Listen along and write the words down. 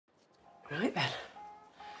Right then.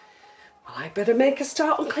 Well, I'd better make a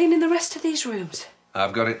start on cleaning the rest of these rooms.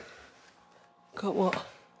 I've got it. Got what?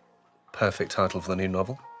 Perfect title for the new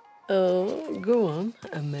novel. Oh, go on.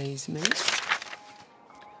 Amaze me.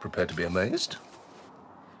 Prepared to be amazed?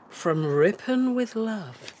 From Ripon with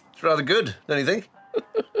Love. It's rather good, don't you think?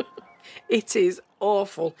 It is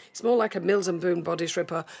awful. It's more like a Mills and Boon body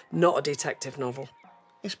stripper, not a detective novel.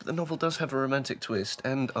 Yes, but the novel does have a romantic twist,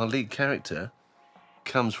 and our lead character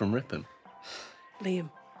comes from Ripon. Liam,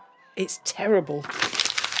 it's terrible.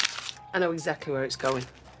 I know exactly where it's going.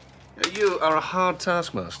 You are a hard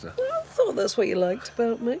taskmaster. I thought that's what you liked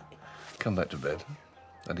about me. Come back to bed.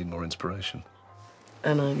 I need more inspiration.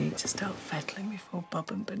 And I need to start fettling before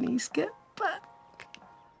Bob and Bernice get back.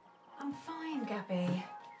 I'm fine, Gabby.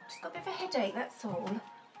 Just got a bit of a headache, that's all.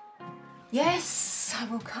 Yes, I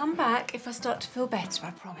will come back if I start to feel better,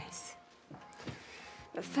 I promise.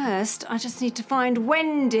 But first, I just need to find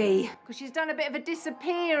Wendy, because she's done a bit of a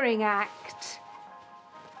disappearing act.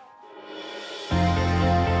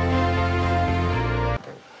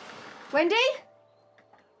 Wendy?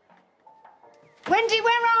 Wendy,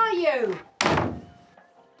 where are you?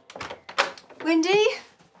 Wendy?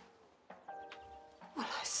 Well,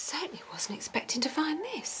 I certainly wasn't expecting to find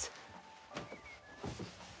this.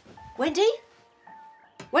 Wendy?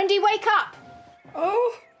 Wendy, wake up!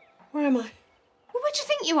 Oh, where am I? Well, where do you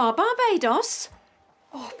think you are? Barbados?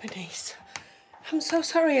 Oh, Bernice. I'm so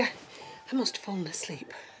sorry. I must have fallen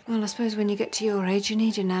asleep. Well, I suppose when you get to your age, you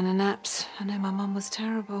need your nana naps. I know my mum was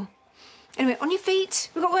terrible. Anyway, on your feet.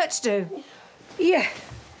 We've got work to do. Yeah.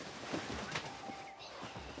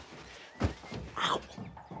 Ow.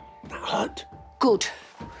 That hurt. Good.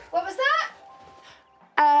 What was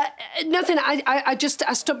that? Nothing. I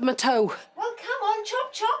stubbed my toe. Well, come on,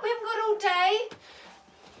 chop, chop. We haven't got all day.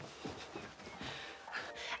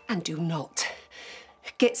 And do not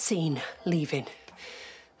get seen leaving.